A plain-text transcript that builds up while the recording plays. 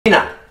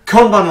Mina,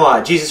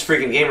 konbanwa,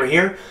 JesusFreakinGamer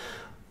here.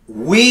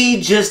 We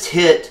just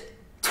hit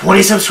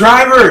 20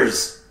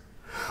 subscribers!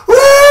 Woo!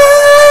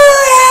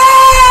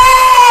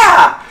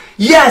 Yeah!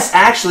 Yes,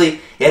 actually,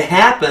 it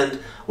happened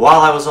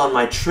while I was on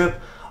my trip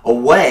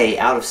away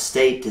out of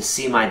state to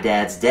see my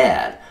dad's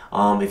dad.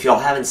 If y'all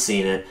haven't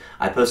seen it,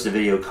 I posted a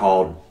video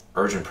called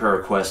Urgent Prayer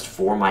Request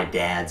for my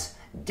dad's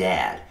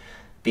dad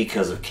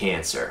because of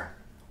cancer,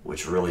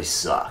 which really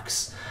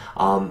sucks.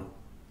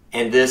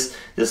 And this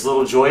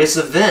little joyous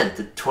event,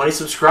 the 20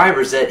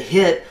 subscribers that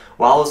hit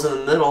while I was in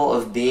the middle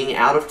of being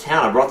out of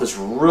town. I brought this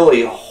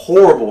really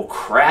horrible,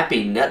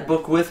 crappy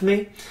netbook with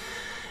me.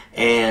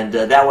 And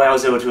that way I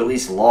was able to at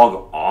least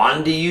log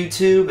on to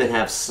YouTube and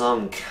have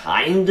some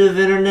kind of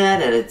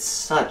internet. And it's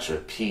such a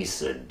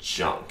piece of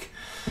junk.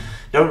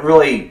 Don't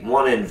really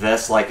want to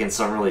invest like in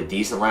some really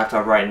decent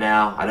laptop right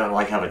now. I don't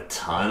like have a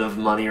ton of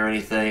money or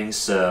anything.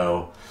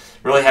 So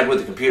I'm really happy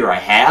with the computer I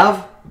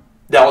have.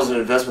 That was an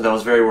investment that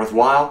was very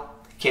worthwhile.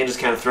 Can't just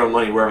kind of throw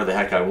money wherever the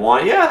heck I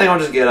want. Yeah, I think I'll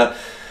just get a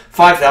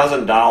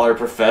 $5,000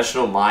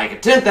 professional mic, a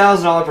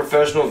 $10,000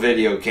 professional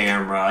video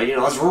camera. You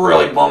know, let's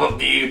really bump up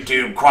the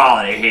YouTube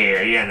quality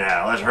here. You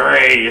know, let's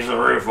raise the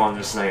roof on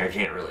this thing. I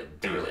can't really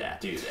do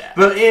that.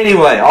 But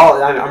anyway,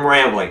 I'm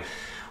rambling.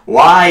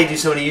 Why do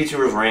so many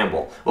YouTubers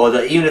ramble? Well,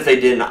 even if they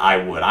didn't, I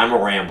would. I'm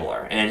a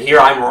rambler. And here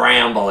I'm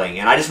rambling.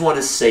 And I just want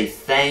to say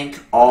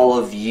thank all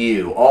of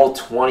you, all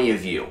 20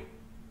 of you.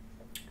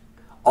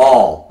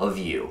 All of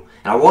you.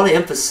 And I want to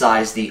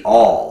emphasize the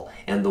all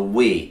and the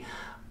we.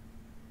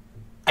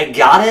 I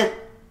got it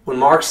when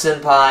Mark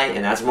Senpai,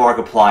 and that's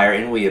Markiplier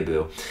in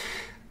Weeaboo.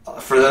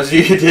 For those of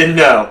you who didn't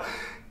know,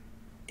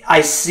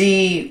 I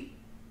see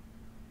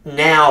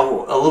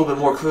now a little bit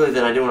more clearly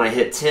than I did when I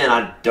hit 10.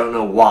 I don't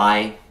know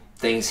why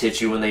things hit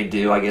you when they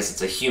do. I guess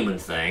it's a human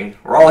thing.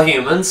 We're all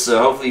humans, so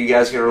hopefully you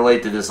guys can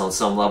relate to this on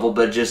some level.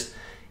 But just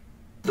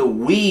the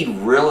we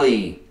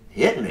really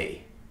hit me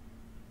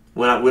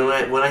when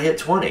I hit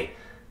 20.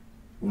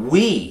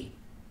 We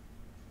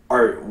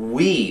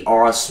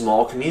are a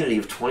small community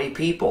of 20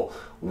 people.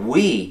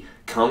 We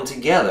come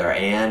together,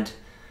 and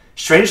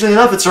strangely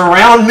enough, it's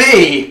around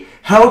me.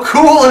 How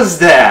cool is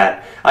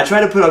that? I try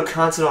to put up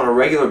content on a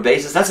regular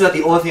basis. That's about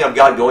the only thing I've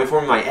got going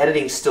for me. My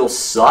editing still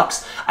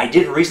sucks. I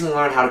did recently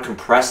learn how to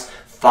compress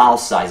file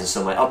sizes,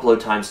 so my upload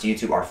times to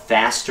YouTube are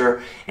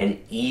faster and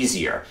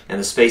easier. And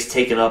the space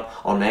taken up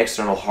on my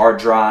external hard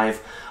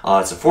drive,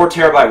 it's a 4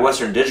 terabyte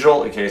Western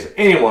Digital, in case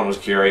anyone was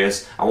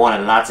curious. I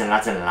wanted lots and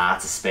lots and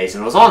lots of space,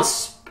 and it was on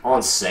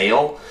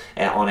sale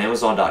on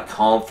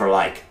Amazon.com for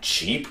like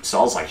cheap. So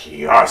I was like,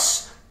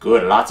 yes,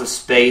 good, lots of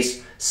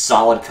space,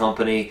 solid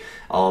company,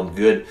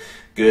 good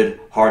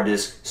hard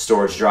disk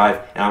storage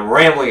drive. And I'm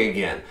rambling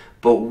again,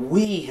 but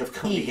we have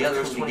come together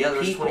as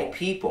 20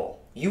 people.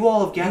 You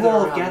all have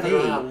gathered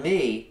around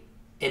me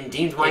and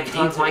deemed my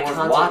content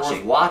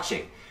worth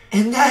watching.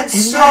 And that's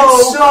so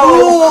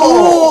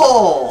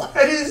cool!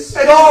 That is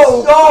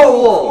so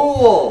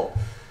cool!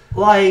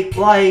 Like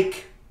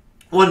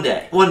one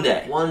day,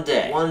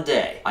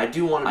 I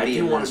do want to be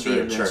in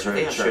the church. I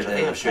think I've shared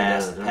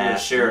that. I'm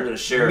going to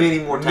share many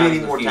more times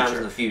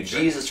in the future.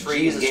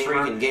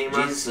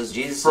 JesusFreakinGamer.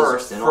 Jesus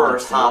first and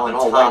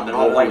all white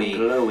and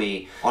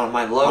glowy on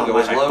my logo.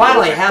 I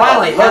finally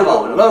have a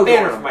logo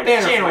banner for my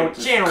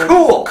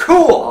channel. Cool.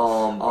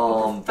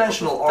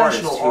 Professional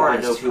artist who I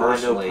know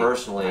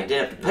personally. I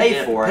didn't have to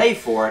pay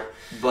for it.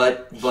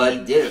 But he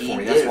did it for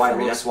me.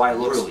 That's why it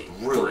looks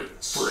really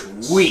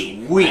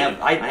sweet.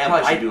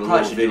 I do a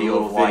little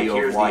video of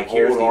like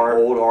here's the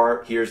old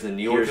art, here's the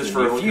new art. Because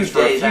for a few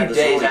days I had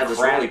this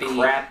really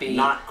crappy,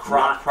 not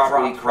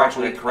properly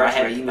correctly.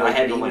 I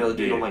had to email the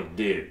dude. I'm like,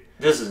 dude,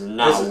 this is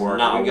not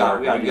working. We got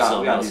to do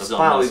something.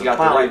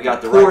 Finally, we've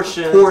got the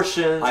portions.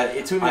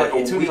 It took me like a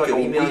week of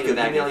emailing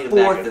back and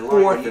forth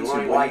and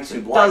learning why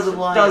YouTube doesn't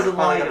like.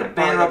 I got the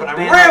banner up and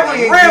I'm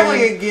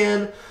rambling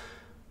again.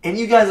 And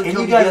you guys have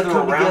come together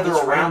around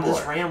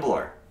this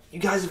rambler. You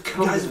guys have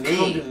come to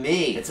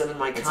me. And said that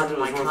my content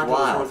was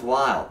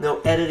worthwhile. No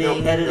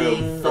editing, no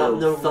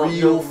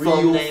real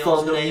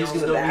thumbnails, no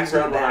music in the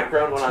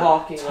background when I'm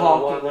talking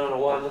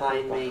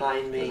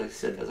behind me.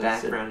 As I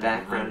said, background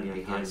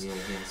behind me.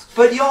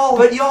 But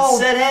y'all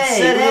said,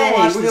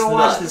 hey, we're gonna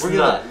watch this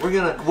nut. We're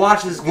gonna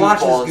watch this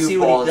goofball and see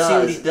what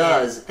he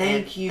does.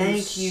 Thank you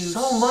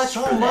so much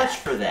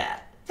for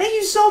that. Thank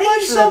you so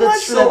much for that.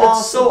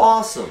 That's so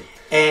awesome.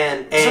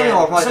 And some of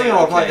y'all are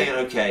probably thinking,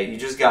 okay, you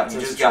just got 10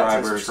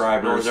 subscribers.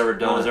 No one's ever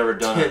done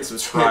 10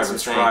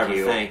 subscribers.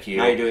 Thank you.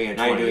 Now you're doing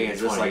it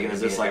just like it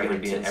is like going to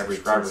be an every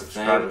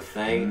subscriber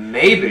thing.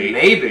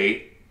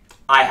 Maybe.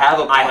 I have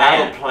a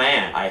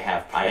plan. I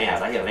have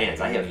plans.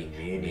 I have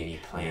many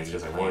plans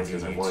because I want to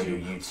do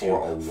YouTube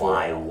for a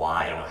while.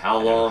 I don't know how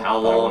long. I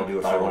want to do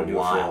it for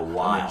a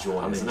while.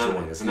 I'm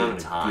enjoying this. I'm having a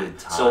good time.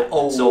 So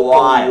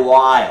a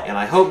while. And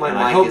I hope my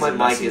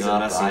mic isn't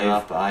messing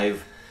up.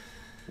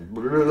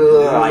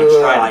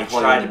 I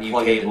tried to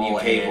plug in the new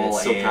cable,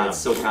 and it's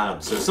still kind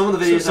of. So some of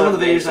the videos that I've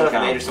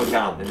made are still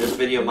kind of. And this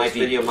video might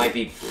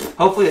be.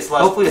 Hopefully it's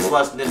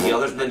less than the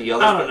others. I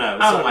don't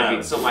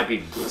know. So it might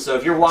be. So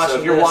if you're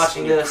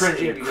watching this,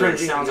 cringing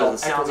because it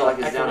sounds like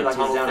it's down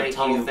a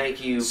tunnel.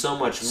 Thank you so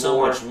much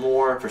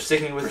more for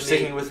sticking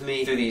with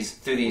me through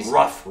these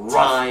rough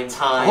times.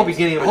 The whole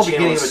beginning of a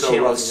channel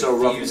was so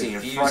rough, confusing,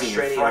 and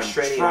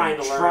frustrating.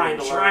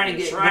 Trying to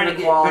get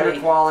better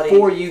quality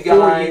for you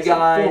guys,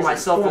 for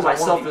myself, because I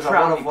want to be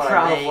proud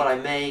of what I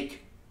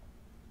make.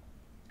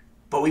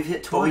 But we've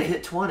hit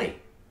 20.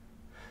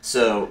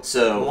 So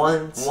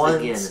once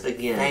again,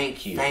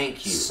 thank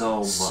you so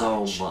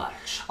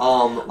much.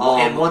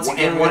 And once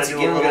again, we're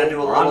gonna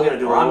do a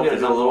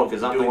little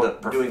because I'm doing the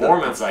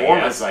performance,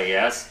 I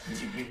guess.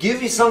 You give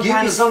me some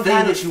kind of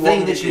thing that you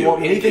want me to do.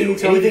 Anything you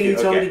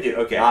tell me to do.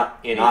 Okay. Not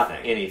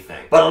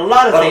anything. But a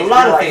lot of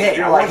things.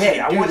 You're like,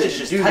 hey, I want you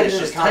to do this.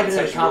 Just type it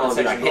in the comment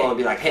section and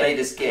be like, hey, play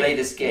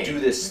this game. Do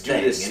this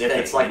thing. And if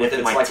it's like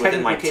within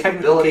my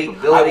capability,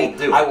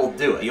 I will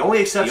do it. The only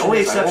exception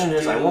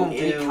is I won't do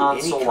any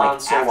console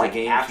like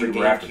GameCube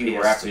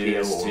or after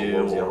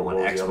PS2 or the other one,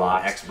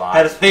 Xbox. I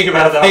had to think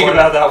about that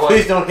one.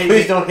 Please don't hate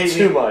me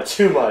too much.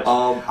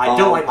 I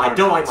don't like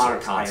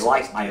modern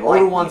consoles. I like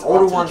older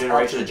ones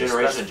up to the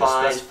generation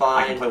just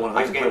fine. I can play one of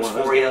those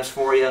games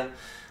for you.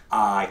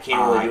 I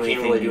can't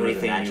really do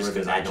anything newer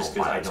than that just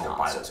because I don't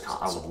buy those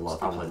consoles. I would love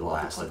to play The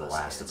Last of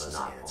Us.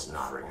 It's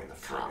not on the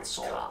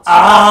console.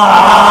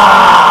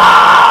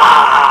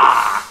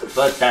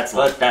 But that's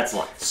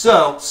life.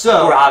 So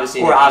we're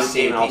obviously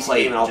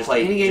and I'll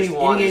play any game you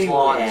want as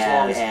long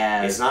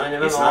as it's not an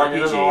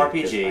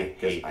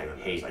MMORPG.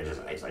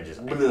 I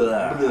just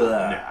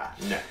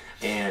no.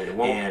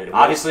 And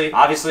obviously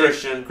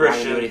Christian, not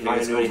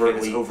gonna do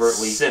anything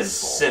overtly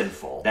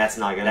sinful. That's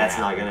not gonna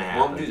happen.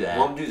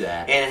 Won't do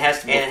that. And it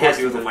has to be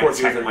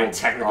within my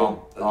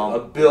technical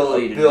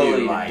ability to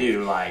do. Like if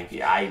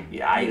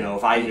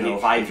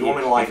you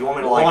want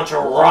me to launch a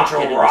rock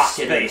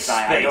space,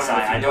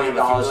 I don't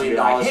even $1 million.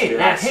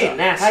 Hey,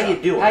 Nass, how you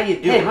doing?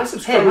 Hey, my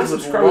subscribers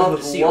would love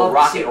to see a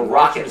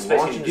rocket in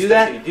space. Can you do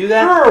that?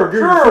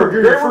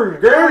 Sure.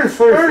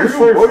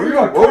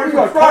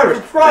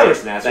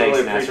 Thanks, Nass.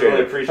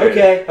 Really appreciate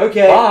it.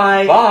 Okay.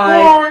 Bye.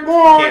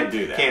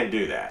 Can't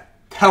do that.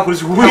 That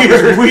was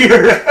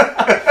weird.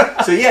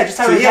 So yeah, just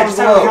type in the comments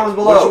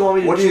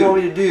below. What do you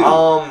want me to do?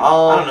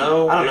 I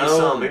don't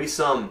know. Maybe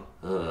some.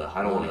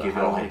 I don't want to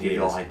give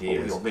you all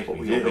ideas. You'll make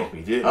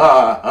me do.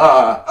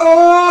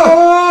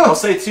 I'll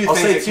say two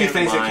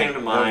things that came to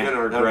mind. I'm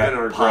gonna regret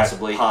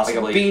possibly. Like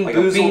a Bean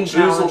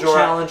Boozled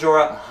challenge or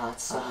a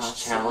hot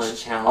sauce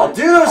challenge. I'll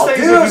do those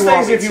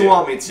things if you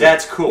want me to.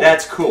 That's cool.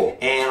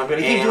 And I'm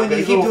gonna keep doing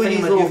these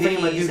little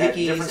thingamajiggies at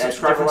different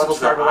subscriber levels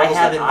that I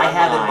have in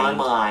my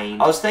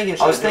mind. I was thinking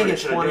should I do it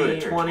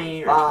at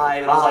 20 or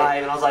 25, and I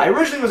was like, I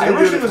originally was gonna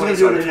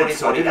do it at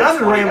 20, and I've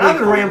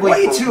been rambling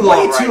way too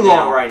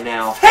long right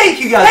now. Thank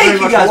you guys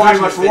very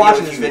much for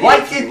watching this video.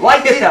 Hit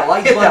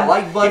that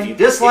like button. If you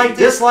disliked,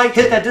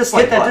 hit that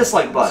dislike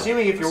button.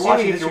 Assuming if you're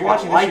watching this, you're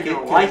like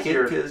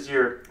it because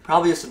you're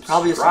probably a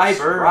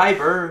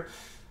subscriber.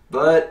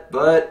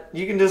 But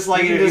you can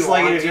dislike it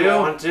if you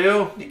want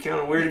to. You kind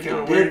of weird if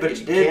you did, but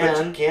you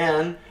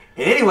can.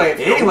 And anyway,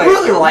 if you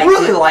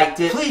really liked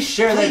it, please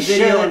share that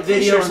video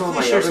and some of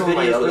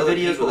my other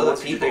videos with other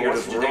people who are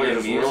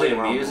really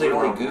amusing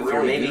or goofy,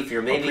 or maybe if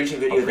you're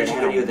preaching video that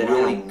had a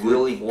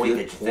really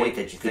good point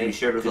that you could be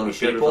shared with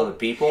other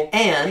people.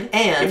 And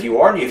if you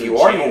are new to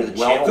the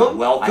channel,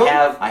 welcome.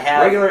 I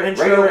have regular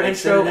intro and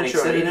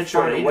extended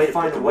intro, and a way to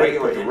find the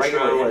regular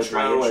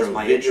intro as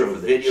my intro for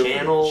the video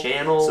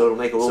channel, so it'll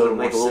make a little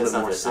bit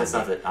more sense.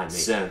 Not that I make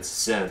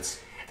sense.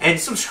 And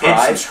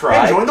subscribe. And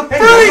join the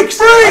freaks.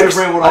 I've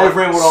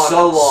rambled on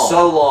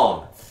so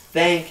long.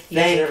 Thank each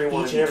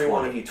and every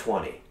one of you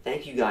 20.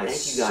 Thank you guys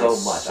so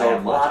much. I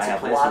have lots of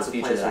plans for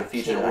the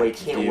future that I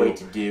can't wait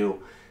to do.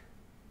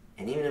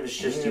 And even if it's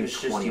just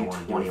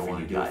 21 for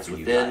you guys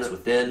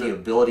within the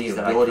abilities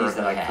that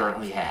I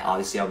currently have.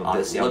 Obviously, I'm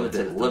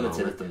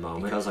limited at the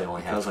moment because I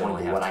only have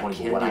 20. What I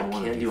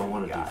can do, I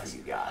want to do for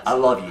you guys. I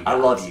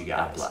love you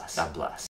guys. God bless.